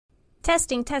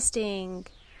Testing, testing.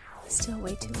 Still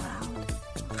way too loud.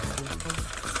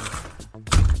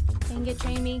 Dang it,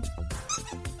 Jamie.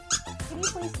 Can you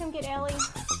please come get Ellie?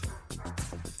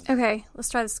 Okay, let's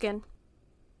try this again.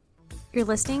 You're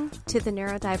listening to The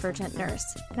Neurodivergent Nurse,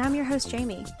 and I'm your host,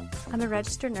 Jamie. I'm a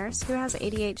registered nurse who has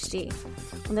ADHD.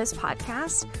 On this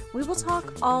podcast, we will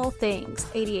talk all things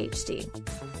ADHD.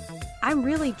 I'm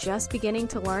really just beginning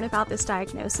to learn about this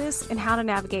diagnosis and how to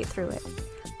navigate through it.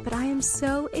 But I am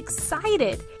so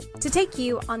excited to take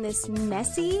you on this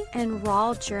messy and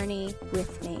raw journey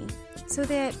with me so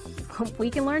that we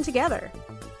can learn together.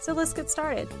 So let's get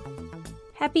started.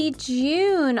 Happy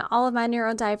June, all of my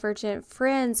neurodivergent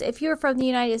friends. If you're from the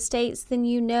United States, then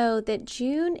you know that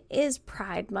June is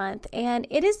Pride Month, and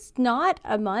it is not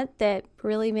a month that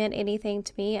really meant anything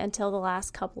to me until the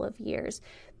last couple of years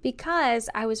because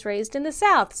I was raised in the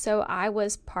South, so I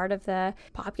was part of the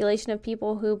population of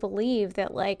people who believe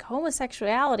that like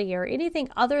homosexuality or anything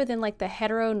other than like the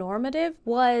heteronormative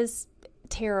was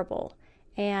terrible.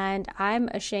 And I'm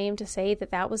ashamed to say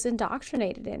that that was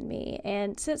indoctrinated in me.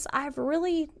 And since I've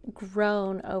really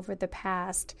grown over the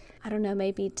past, I don't know,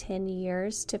 maybe 10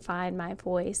 years to find my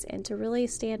voice and to really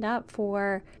stand up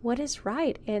for what is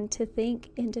right and to think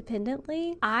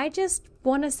independently, I just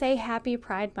want to say happy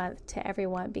Pride Month to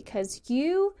everyone because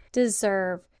you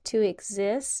deserve to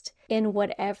exist in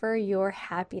whatever your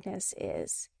happiness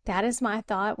is. That is my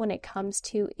thought when it comes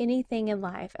to anything in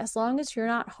life. As long as you're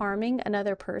not harming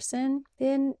another person,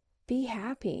 then be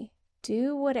happy.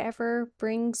 Do whatever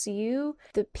brings you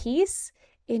the peace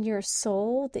in your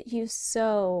soul that you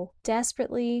so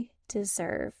desperately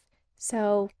deserve.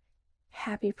 So,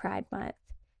 happy Pride Month.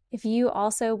 If you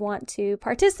also want to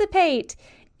participate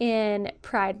in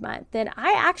Pride Month, then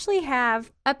I actually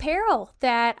have apparel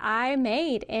that I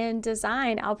made and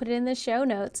designed. I'll put it in the show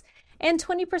notes. And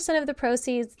 20% of the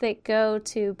proceeds that go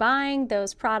to buying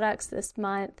those products this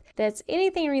month, that's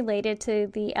anything related to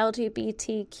the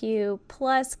LGBTQ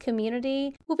plus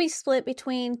community, will be split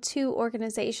between two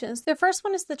organizations. The first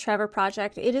one is the Trevor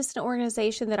Project. It is an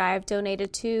organization that I have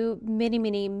donated to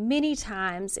many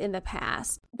times in the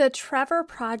past. The Trevor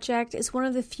Project is one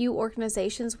of the few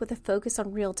organizations with a focus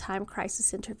on real-time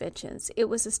crisis interventions. It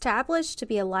was established to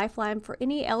be a lifeline for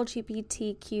any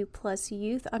LGBTQ plus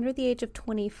youth under the age of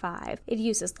 25. It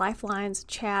uses lifelines,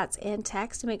 chats, and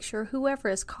text to make sure whoever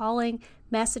is calling,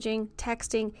 messaging,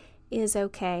 texting is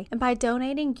okay. And by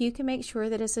donating, you can make sure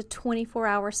that it's a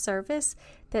 24-hour service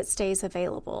that stays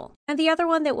available. And the other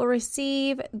one that will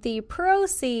receive the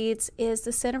proceeds is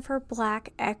the Center for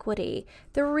Black Equity.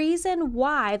 The reason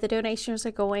why the donations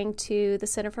are going to the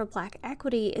Center for Black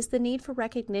Equity is the need for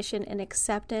recognition and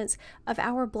acceptance of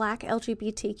our Black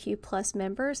LGBTQ plus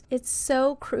members. It's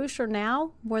so crucial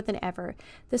now more than ever.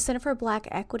 The Center for Black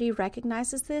Equity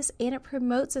recognizes this and it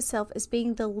promotes itself as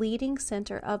being the leading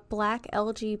center of Black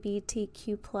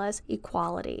LGBTQ plus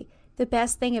equality. The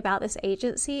best thing about this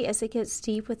agency is it gets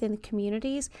deep within the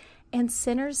communities and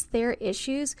centers their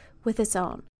issues with its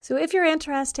own. So if you're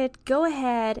interested, go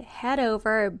ahead, head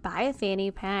over, buy a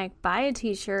fanny pack, buy a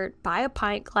t-shirt, buy a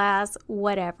pint glass,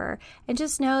 whatever. And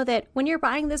just know that when you're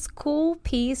buying this cool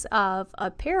piece of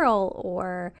apparel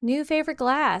or new favorite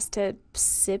glass to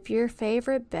sip your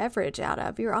favorite beverage out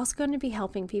of, you're also going to be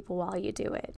helping people while you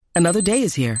do it. Another day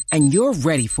is here, and you're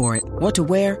ready for it. What to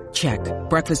wear? Check.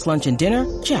 Breakfast, lunch, and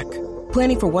dinner? Check.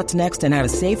 Planning for what's next and how to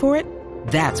save for it?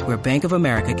 That's where Bank of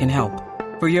America can help.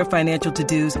 For your financial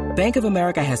to-dos, Bank of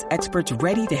America has experts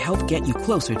ready to help get you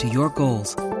closer to your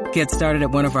goals. Get started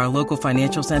at one of our local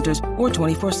financial centers or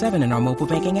 24/7 in our mobile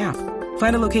banking app.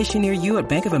 Find a location near you at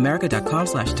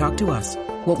bankofamerica.com/talktous.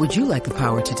 What would you like the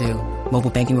power to do?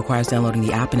 Mobile banking requires downloading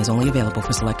the app and is only available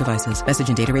for select devices. Message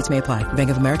and data rates may apply. Bank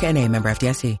of America N.A., member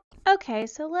FDIC. Okay,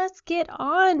 so let's get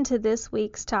on to this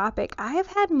week's topic. I have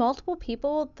had multiple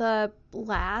people the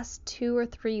last 2 or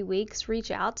 3 weeks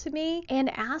reach out to me and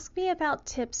ask me about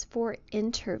tips for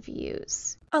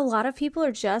interviews. A lot of people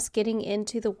are just getting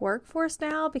into the workforce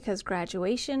now because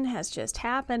graduation has just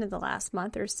happened in the last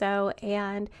month or so,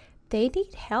 and they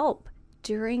need help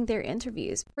during their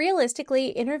interviews. Realistically,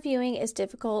 interviewing is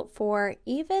difficult for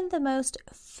even the most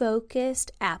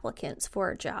focused applicants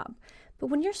for a job. But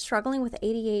when you're struggling with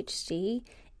ADHD,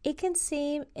 it can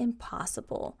seem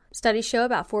impossible. Studies show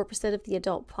about 4% of the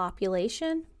adult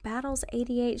population battles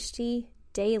ADHD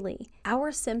daily.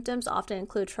 Our symptoms often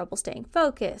include trouble staying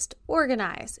focused,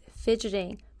 organized,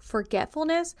 fidgeting,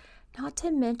 forgetfulness, not to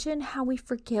mention how we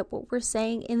forget what we're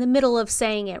saying in the middle of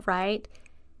saying it, right?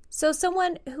 So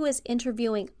someone who is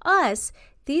interviewing us,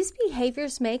 these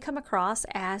behaviors may come across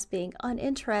as being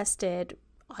uninterested,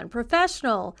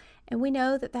 unprofessional, and we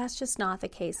know that that's just not the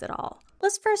case at all.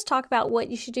 Let's first talk about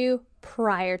what you should do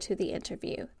prior to the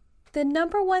interview. The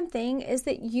number one thing is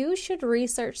that you should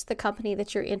research the company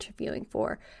that you're interviewing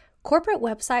for. Corporate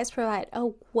websites provide a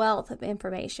wealth of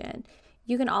information.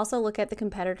 You can also look at the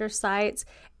competitor sites,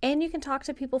 and you can talk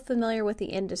to people familiar with the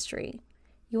industry.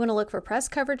 You want to look for press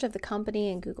coverage of the company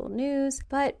in Google News,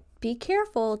 but be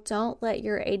careful. Don't let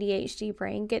your ADHD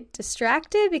brain get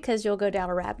distracted because you'll go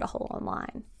down a rabbit hole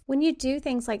online. When you do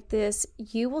things like this,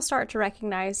 you will start to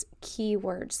recognize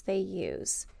keywords they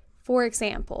use. For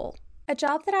example, a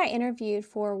job that I interviewed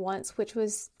for once, which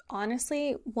was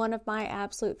honestly one of my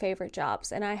absolute favorite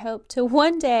jobs, and I hope to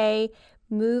one day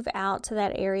move out to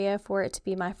that area for it to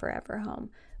be my forever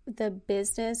home. The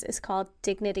business is called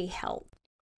Dignity Health.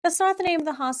 That's not the name of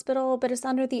the hospital, but it's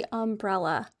under the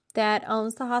umbrella that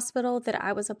owns the hospital that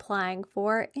I was applying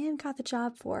for and got the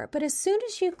job for. But as soon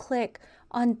as you click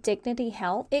on Dignity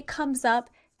Health, it comes up,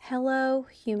 Hello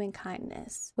Human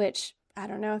Kindness, which I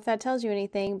don't know if that tells you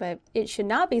anything, but it should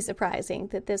not be surprising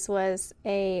that this was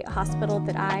a hospital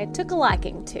that I took a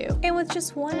liking to. And with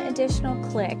just one additional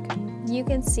click, you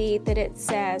can see that it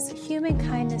says Human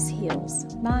Kindness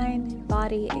heals mind,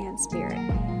 body, and spirit.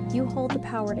 You hold the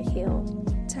power to heal,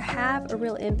 to have a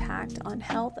real impact on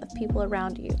health of people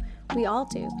around you. We all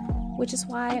do, which is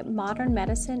why modern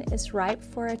medicine is ripe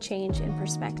for a change in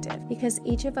perspective, because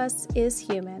each of us is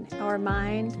human. Our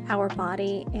mind, our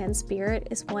body, and spirit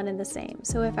is one and the same.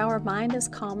 So if our mind is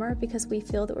calmer because we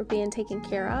feel that we're being taken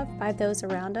care of by those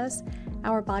around us,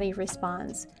 our body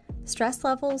responds. Stress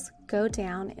levels go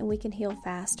down and we can heal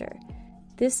faster.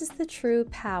 This is the true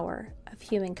power of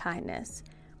human kindness.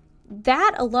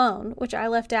 That alone, which I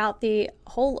left out the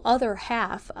whole other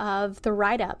half of the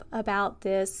write-up about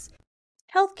this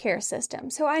healthcare system.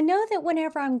 So I know that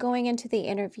whenever I'm going into the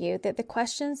interview, that the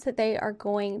questions that they are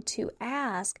going to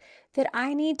ask, that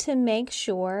I need to make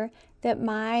sure that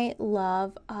my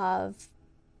love of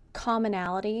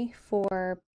commonality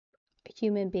for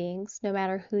human beings, no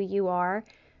matter who you are,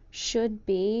 should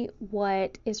be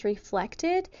what is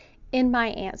reflected in my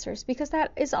answers, because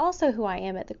that is also who I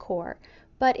am at the core.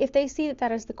 But if they see that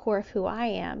that is the core of who I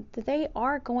am, that they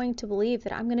are going to believe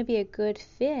that I'm going to be a good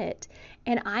fit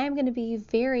and I am going to be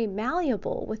very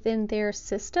malleable within their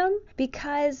system,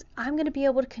 because I'm going to be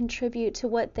able to contribute to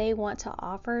what they want to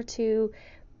offer, to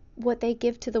what they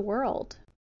give to the world.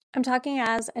 I'm talking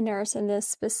as a nurse in this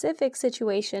specific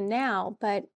situation now,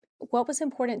 but what was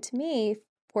important to me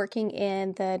working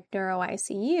in the neuro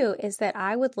ICU is that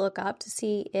I would look up to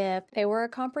see if they were a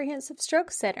comprehensive stroke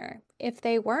center. If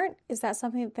they weren't, is that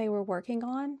something that they were working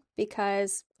on?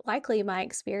 Because likely my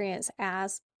experience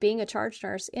as being a charge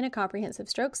nurse in a comprehensive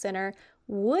stroke center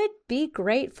would be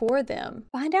great for them.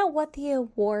 Find out what the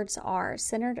awards are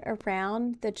centered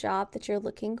around the job that you're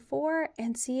looking for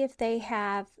and see if they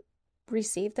have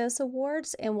receive those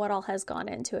awards and what all has gone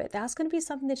into it. That's going to be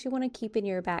something that you want to keep in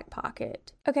your back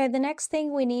pocket. Okay, the next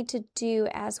thing we need to do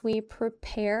as we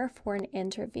prepare for an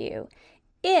interview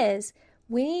is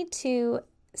we need to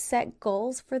set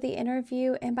goals for the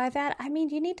interview. And by that, I mean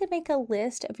you need to make a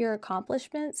list of your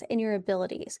accomplishments and your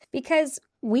abilities, because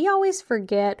we always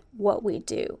forget what we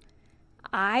do.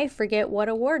 I forget what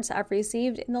awards I've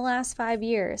received in the last 5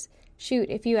 years.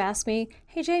 Shoot, if you ask me,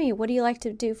 hey Jamie, what do you like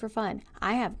to do for fun?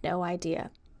 I have no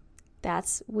idea.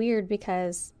 That's weird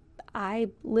because I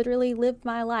literally live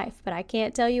my life, but I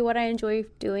can't tell you what I enjoy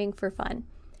doing for fun.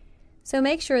 So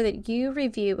make sure that you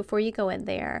review before you go in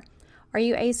there. Are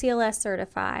you ACLS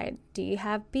certified? Do you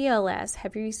have BLS?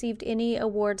 Have you received any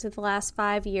awards in the last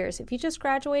 5 years? If you just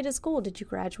graduated school, did you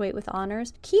graduate with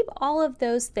honors? Keep all of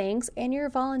those things and your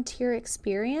volunteer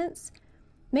experience.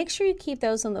 Make sure you keep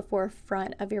those on the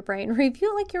forefront of your brain.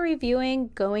 Review it like you're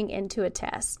reviewing going into a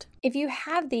test. If you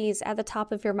have these at the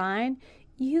top of your mind,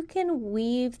 you can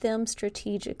weave them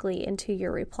strategically into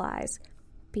your replies.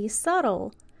 Be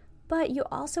subtle, but you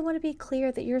also want to be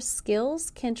clear that your skills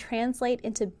can translate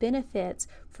into benefits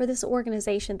for this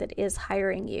organization that is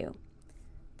hiring you.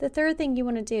 The third thing you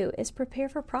want to do is prepare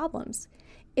for problems.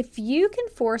 If you can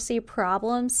foresee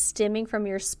problems stemming from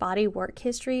your spotty work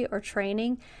history or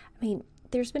training,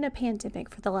 there's been a pandemic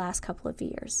for the last couple of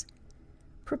years.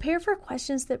 Prepare for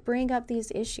questions that bring up these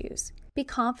issues. Be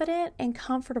confident and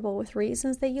comfortable with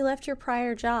reasons that you left your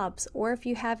prior jobs, or if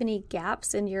you have any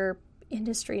gaps in your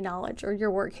industry knowledge or your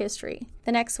work history.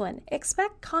 The next one,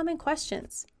 expect common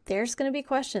questions. There's going to be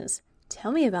questions.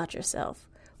 Tell me about yourself.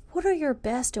 What are your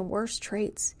best and worst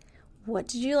traits? What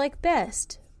did you like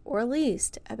best or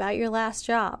least about your last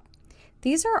job?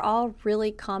 These are all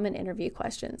really common interview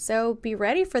questions, so be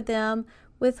ready for them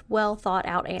with well thought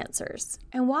out answers.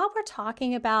 And while we're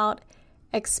talking about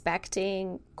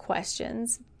expecting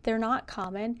questions, they're not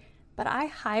common, but I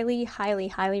highly, highly,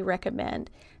 highly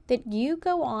recommend that you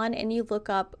go on and you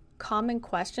look up common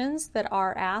questions that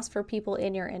are asked for people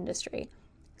in your industry.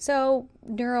 So,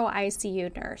 neuro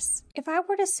ICU nurse. If I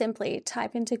were to simply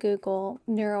type into Google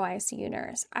neuro ICU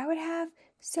nurse, I would have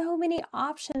so many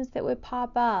options that would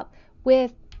pop up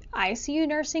with ICU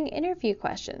nursing interview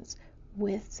questions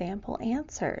with sample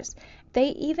answers.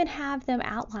 They even have them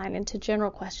outlined into general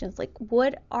questions like,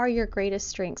 what are your greatest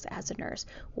strengths as a nurse?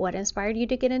 What inspired you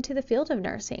to get into the field of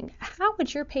nursing? How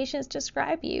would your patients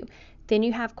describe you? Then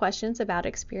you have questions about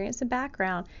experience and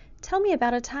background. Tell me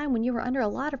about a time when you were under a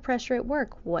lot of pressure at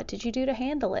work. What did you do to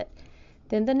handle it?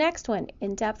 Then the next one,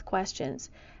 in-depth questions.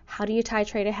 How do you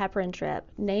titrate a heparin drip?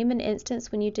 Name an instance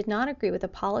when you did not agree with a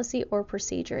policy or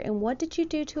procedure, and what did you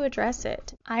do to address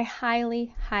it? I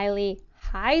highly, highly,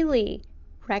 highly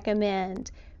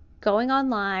recommend going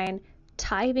online,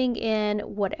 typing in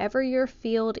whatever your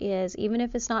field is, even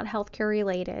if it's not healthcare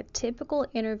related, typical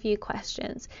interview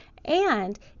questions.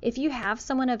 And if you have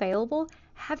someone available,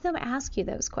 have them ask you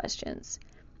those questions.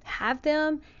 Have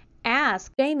them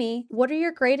ask, Jamie, what are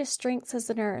your greatest strengths as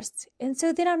a nurse? And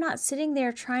so then I'm not sitting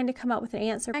there trying to come up with an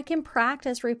answer. I can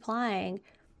practice replying,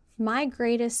 my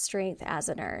greatest strength as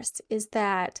a nurse is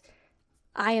that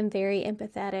I am very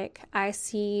empathetic. I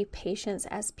see patients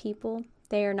as people.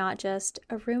 They are not just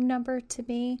a room number to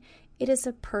me. It is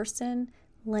a person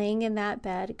laying in that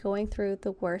bed going through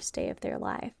the worst day of their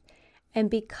life. And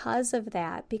because of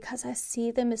that, because I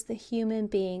see them as the human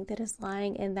being that is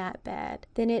lying in that bed,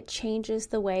 then it changes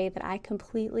the way that I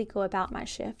completely go about my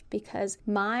shift, because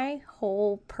my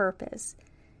whole purpose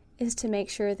is to make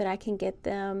sure that I can get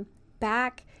them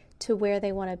back to where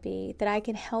they want to be, that I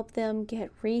can help them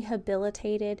get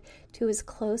rehabilitated to as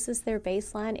close as their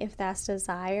baseline if that's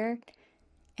desired.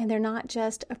 And they're not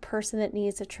just a person that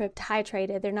needs a trip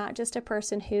titrated. They're not just a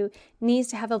person who needs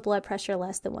to have a blood pressure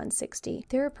less than 160.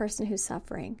 They're a person who's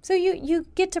suffering. So you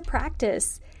get to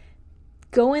practice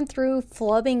going through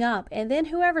flubbing up. And then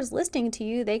whoever's listening to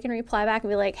you, they can reply back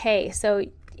and be like, hey, so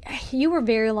you were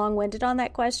very long-winded on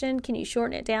that question. Can you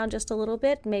shorten it down just a little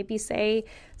bit? Maybe say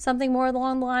something more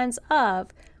along the lines of,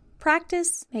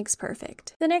 practice makes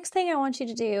perfect. The next thing I want you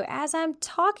to do, as I'm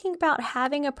talking about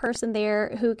having a person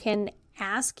there who can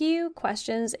ask you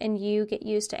questions and you get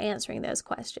used to answering those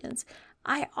questions,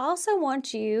 I also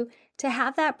want you to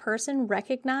have that person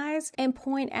recognize and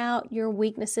point out your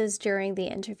weaknesses during the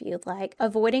interview, like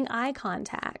avoiding eye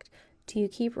contact. Do you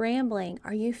keep rambling?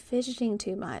 Are you fidgeting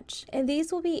too much? And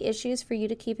these will be issues for you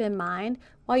to keep in mind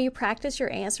while you practice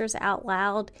your answers out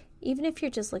loud, even if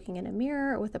you're just looking in a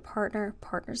mirror with a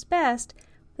partner's best.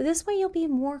 But this way you'll be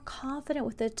more confident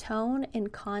with the tone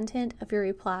and content of your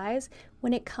replies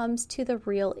when it comes to the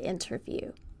real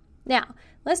interview. Now,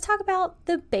 let's talk about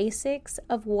the basics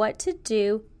of what to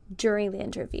do during the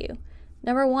interview.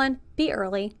 Number one, be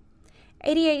early.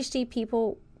 ADHD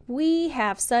people, we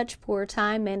have such poor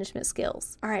time management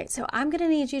skills. All right, so I'm going to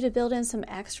need you to build in some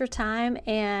extra time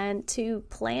and to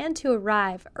plan to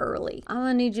arrive early. I'm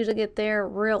going to need you to get there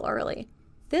real early.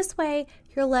 This way,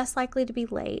 you're less likely to be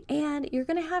late and you're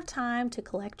going to have time to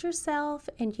collect yourself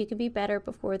and you can be better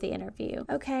before the interview.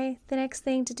 Okay, the next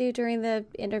thing to do during the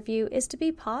interview is to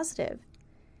be positive.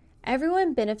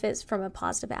 Everyone benefits from a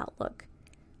positive outlook.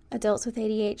 Adults with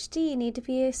ADHD need to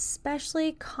be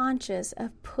especially conscious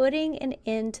of putting an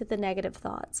end to the negative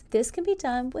thoughts. This can be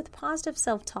done with positive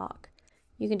self-talk.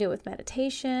 You can do it with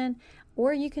meditation,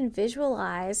 or you can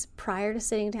visualize prior to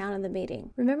sitting down in the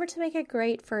meeting. Remember to make a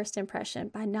great first impression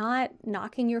by not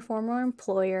knocking your former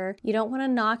employer. You don't want to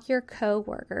knock your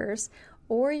coworkers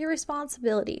or your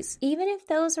responsibilities. Even if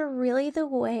those are really the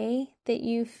way that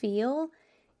you feel,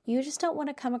 you just don't want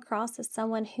to come across as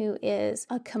someone who is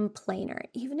a complainer,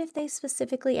 even if they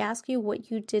specifically ask you what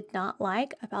you did not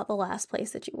like about the last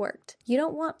place that you worked. You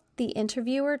don't want the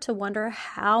interviewer to wonder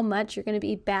how much you're going to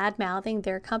be bad-mouthing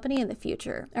their company in the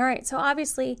future. All right, so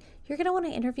obviously, you're going to want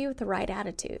to interview with the right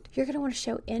attitude. You're going to want to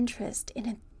show interest and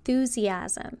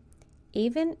enthusiasm,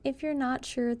 even if you're not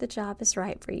sure the job is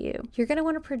right for you. You're going to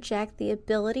want to project the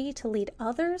ability to lead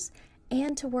others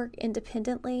and to work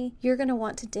independently. You're going to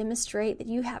want to demonstrate that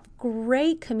you have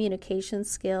great communication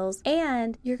skills,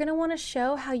 and you're going to want to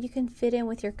show how you can fit in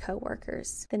with your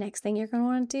coworkers. The next thing you're going to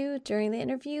want to do during the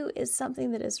interview is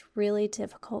something that is really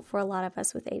difficult for a lot of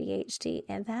us with ADHD,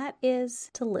 and that is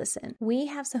to listen. We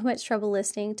have so much trouble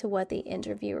listening to what the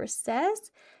interviewer says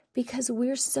because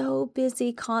we're so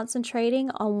busy concentrating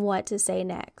on what to say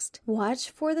next. Watch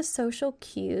for the social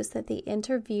cues that the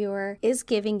interviewer is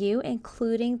giving you,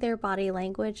 including their body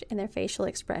language and their facial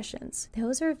expressions.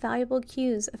 Those are valuable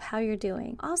cues of how you're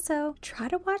doing. Also, try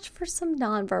to watch for some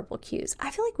nonverbal cues.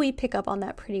 I feel like we pick up on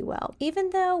that pretty well. Even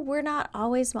though we're not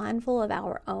always mindful of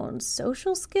our own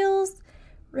social skills,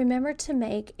 remember to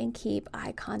make and keep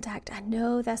eye contact. I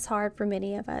know that's hard for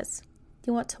many of us.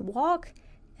 You want to walk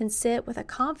and sit with a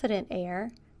confident air,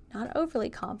 not overly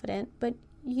confident, but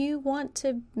you want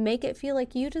to make it feel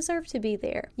like you deserve to be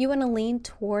there. You want to lean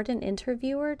toward an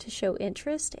interviewer to show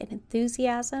interest and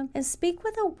enthusiasm and speak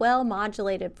with a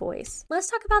well-modulated voice. Let's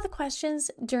talk about the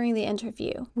questions during the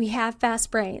interview. We have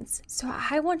fast brains, so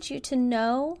I want you to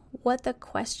know what the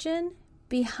question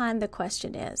behind the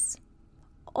question is.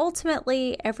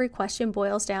 Ultimately, every question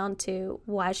boils down to,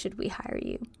 why should we hire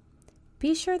you?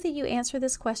 Be sure that you answer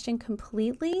this question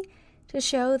completely to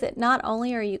show that not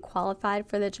only are you qualified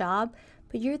for the job,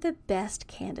 but you're the best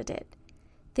candidate.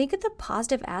 Think of the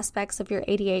positive aspects of your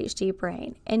ADHD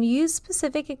brain and use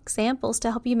specific examples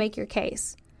to help you make your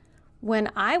case.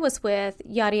 When I was with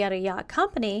Yada Yada Yacht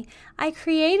Company, I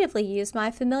creatively used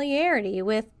my familiarity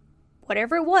with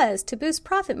whatever it was to boost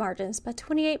profit margins by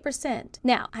 28%.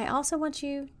 Now, I also want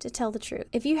you to tell the truth.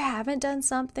 If you haven't done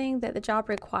something that the job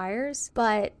requires,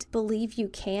 but believe you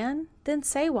can, then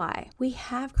say why. We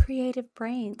have creative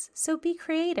brains, so be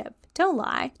creative. Don't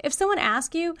lie. If someone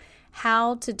asks you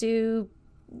how to do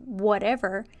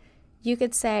whatever, you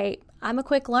could say, I'm a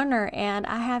quick learner and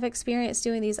I have experience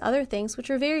doing these other things which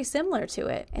are very similar to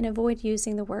it, and avoid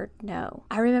using the word no.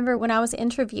 I remember when I was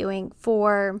interviewing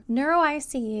for neuro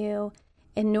ICU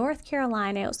in North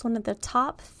Carolina, it was one of the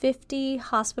top 50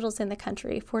 hospitals in the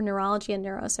country for neurology and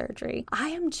neurosurgery. I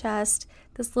am just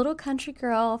this little country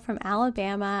girl from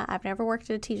Alabama. I've never worked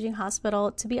at a teaching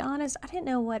hospital. To be honest, I didn't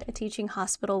know what a teaching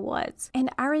hospital was. And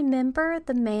I remember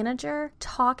the manager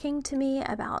talking to me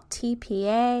about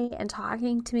TPA and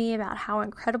talking to me about how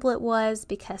incredible it was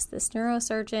because this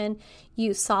neurosurgeon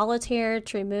used solitaire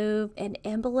to remove an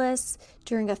embolus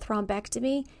during a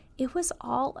thrombectomy. It was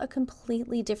all a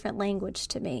completely different language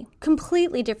to me.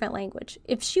 Completely different language.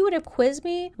 If she would have quizzed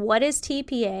me, what is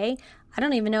TPA? I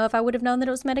don't even know if I would have known that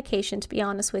it was medication, to be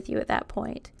honest with you at that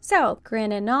point. So,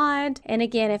 grin and nod. And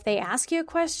again, if they ask you a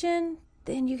question,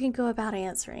 then you can go about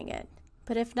answering it.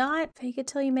 But if not, fake it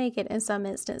till you make it in some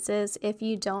instances if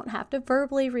you don't have to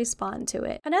verbally respond to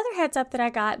it. Another heads up that I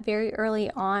got very early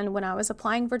on when I was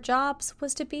applying for jobs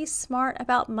was to be smart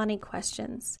about money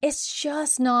questions. It's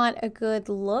just not a good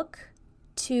look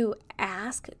to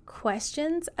ask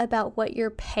questions about what your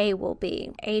pay will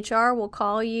be. HR will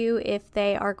call you if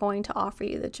they are going to offer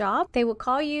you the job. They will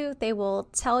call you, they will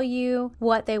tell you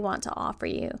what they want to offer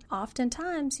you.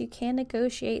 Oftentimes, you can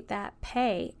negotiate that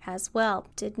pay as well.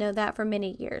 Did know that for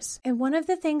many years. And one of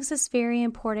the things that's very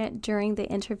important during the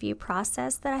interview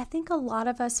process that I think a lot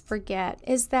of us forget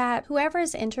is that whoever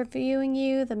is interviewing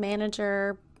you, the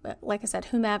manager, like I said,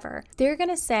 whomever, they're going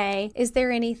to say, is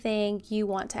there anything you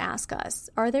want to ask us?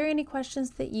 Are there any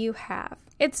questions that you have?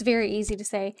 It's very easy to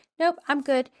say, nope, I'm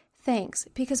good, thanks,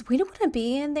 because we don't want to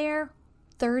be in there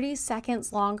 30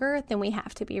 seconds longer than we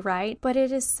have to be, right? But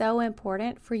it is so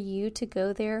important for you to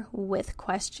go there with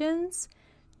questions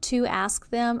to ask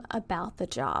them about the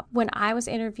job. When I was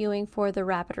interviewing for the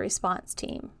rapid response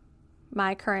team,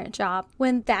 my current job,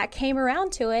 when that came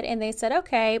around to it and they said,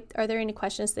 okay, are there any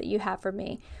questions that you have for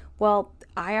me? Well,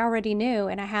 I already knew,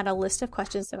 and I had a list of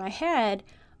questions in my head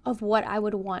of what I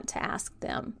would want to ask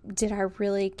them. Did I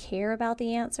really care about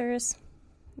the answers?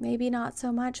 Maybe not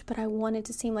so much, but I wanted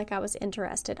to seem like I was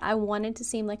interested. I wanted to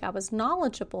seem like I was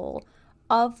knowledgeable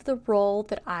of the role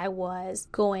that I was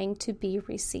going to be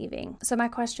receiving. So my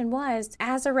question was,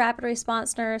 as a rapid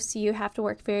response nurse, you have to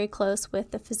work very close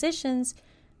with the physicians.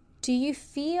 Do you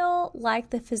feel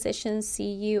like the physicians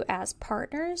see you as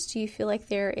partners? Do you feel like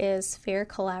there is fair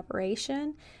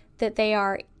collaboration, that they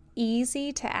are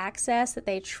easy to access, that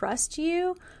they trust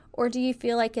you? Or do you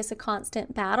feel like it's a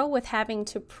constant battle with having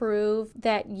to prove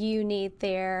that you need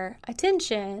their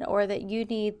attention or that you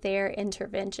need their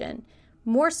intervention,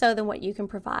 more so than what you can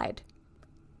provide?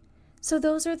 So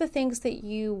those are the things that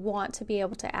you want to be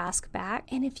able to ask back.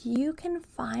 And if you can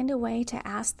find a way to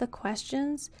ask the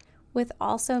questions with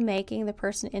also making the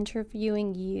person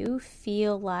interviewing you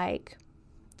feel like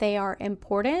they are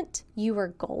important, you are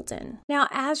golden. Now,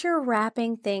 as you're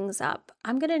wrapping things up,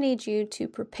 I'm going to need you to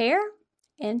prepare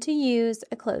and to use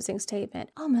a closing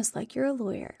statement, almost like you're a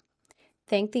lawyer.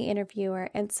 Thank the interviewer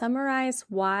and summarize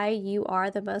why you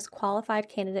are the most qualified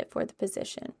candidate for the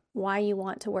position. why you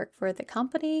want to work for the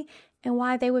company, and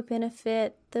why they would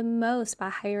benefit the most by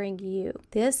hiring you.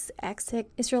 This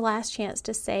exit is your last chance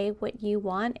to say what you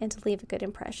want and to leave a good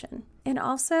impression. And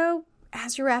also,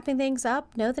 as you're wrapping things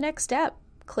up, know the next step.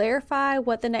 Clarify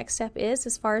what the next step is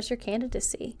as far as your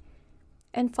candidacy.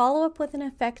 And follow up with an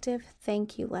effective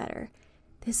thank you letter.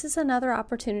 This is another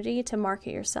opportunity to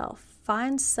market yourself.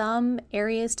 Find some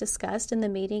areas discussed in the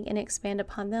meeting and expand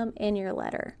upon them in your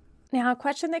letter. Now, a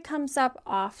question that comes up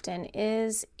often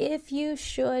is if you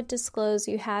should disclose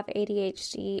you have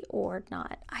ADHD or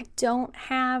not. I don't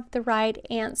have the right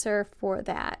answer for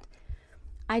that.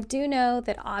 I do know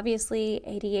that obviously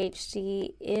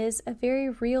ADHD is a very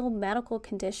real medical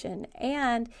condition,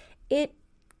 and it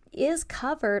is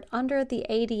covered under the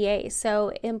ADA, so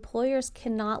employers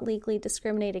cannot legally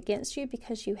discriminate against you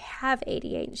because you have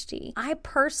ADHD. I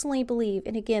personally believe,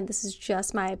 and again, this is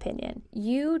just my opinion,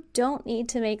 you don't need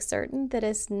to make certain that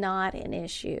it's not an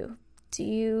issue. Do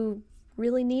you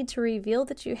really need to reveal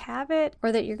that you have it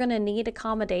or that you're going to need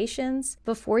accommodations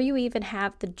before you even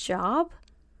have the job?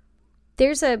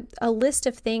 There's a list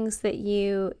of things that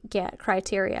you get,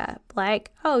 criteria, like,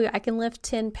 oh, I can lift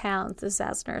 10 pounds, this is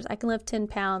as a nurse. I can lift 10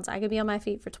 pounds. I can be on my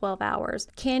feet for 12 hours.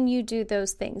 Can you do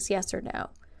those things, yes or no?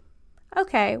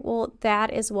 Okay, well,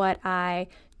 that is what I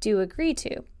do agree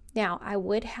to. Now, I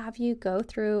would have you go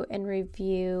through and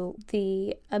review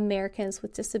the Americans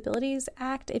with Disabilities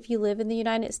Act if you live in the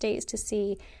United States to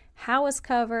see how it's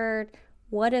covered,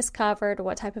 what is covered,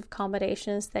 what type of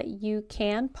accommodations that you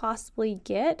can possibly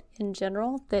get in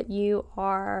general that you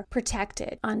are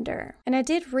protected under. And I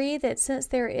did read that since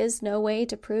there is no way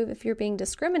to prove if you're being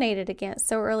discriminated against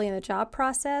so early in the job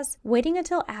process, waiting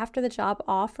until after the job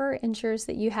offer ensures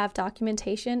that you have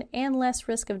documentation and less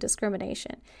risk of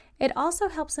discrimination. It also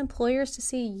helps employers to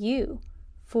see you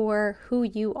for who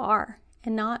you are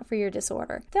and not for your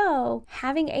disorder. Though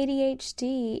having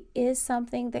ADHD is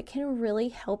something that can really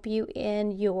help you in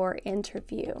your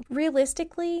interview.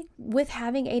 Realistically, with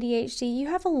having ADHD, you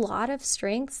have a lot of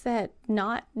strengths that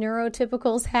not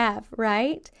neurotypicals have,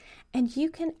 right? And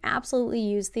you can absolutely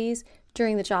use these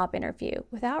during the job interview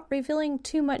without revealing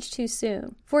too much too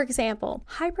soon. For example,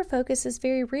 hyperfocus is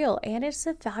very real and it's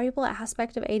a valuable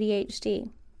aspect of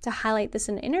ADHD. To highlight this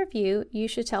in an interview, you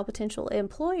should tell potential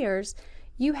employers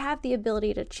you have the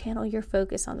ability to channel your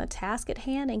focus on the task at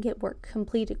hand and get work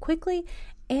completed quickly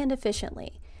and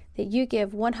efficiently, that you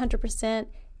give 100%,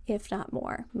 if not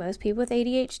more. Most people with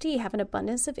ADHD have an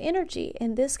abundance of energy,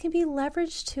 and this can be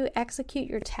leveraged to execute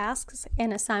your tasks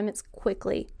and assignments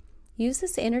quickly. Use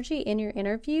this energy in your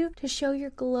interview to show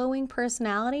your glowing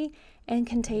personality and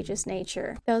contagious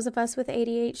nature. Those of us with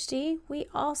ADHD, we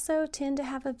also tend to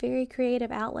have a very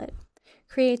creative outlet.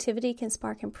 Creativity can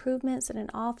spark improvements in an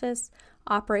office,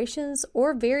 operations,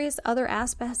 or various other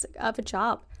aspects of a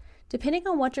job. Depending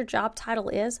on what your job title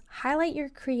is, highlight your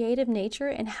creative nature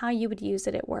and how you would use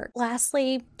it at work.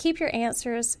 Lastly, keep your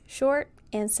answers short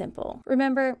and simple.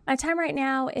 Remember, my time right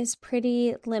now is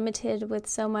pretty limited with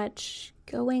so much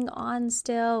going on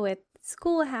still, with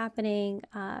school happening,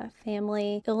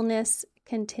 family illness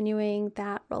continuing,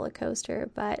 that roller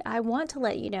coaster. But I want to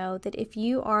let you know that if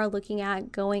you are looking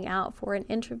at going out for an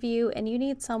interview and you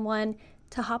need someone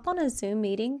to hop on a Zoom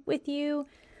meeting with you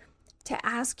to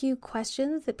ask you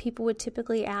questions that people would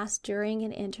typically ask during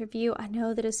an interview, I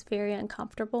know that it's very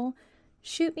uncomfortable.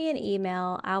 Shoot me an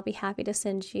email. I'll be happy to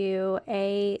send you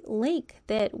a link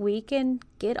that we can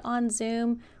get on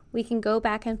Zoom. We can go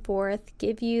back and forth,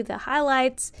 give you the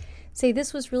highlights, say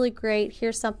this was really great,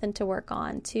 here's something to work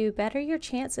on to better your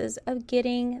chances of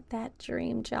getting that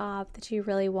dream job that you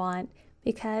really want,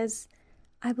 because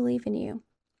I believe in you.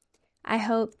 I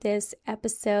hope this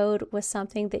episode was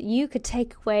something that you could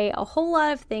take away a whole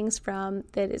lot of things from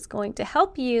that is going to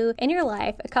help you in your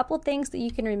life, a couple things that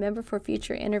you can remember for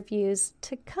future interviews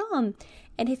to come.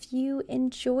 And if you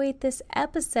enjoyed this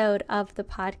episode of the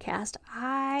podcast,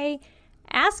 I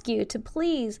ask you to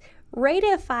please rate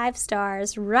it 5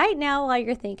 stars right now while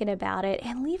you're thinking about it,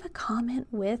 and leave a comment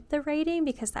with the rating,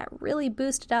 because that really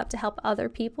boosts it up to help other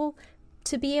people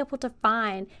to be able to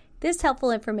find this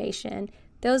helpful information.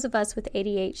 Those of us with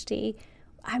ADHD,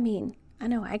 I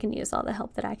know I can use all the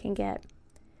help that I can get.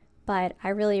 But I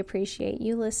really appreciate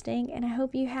you listening, and I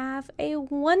hope you have a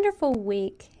wonderful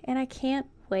week, and I can't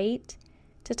wait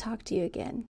to talk to you again.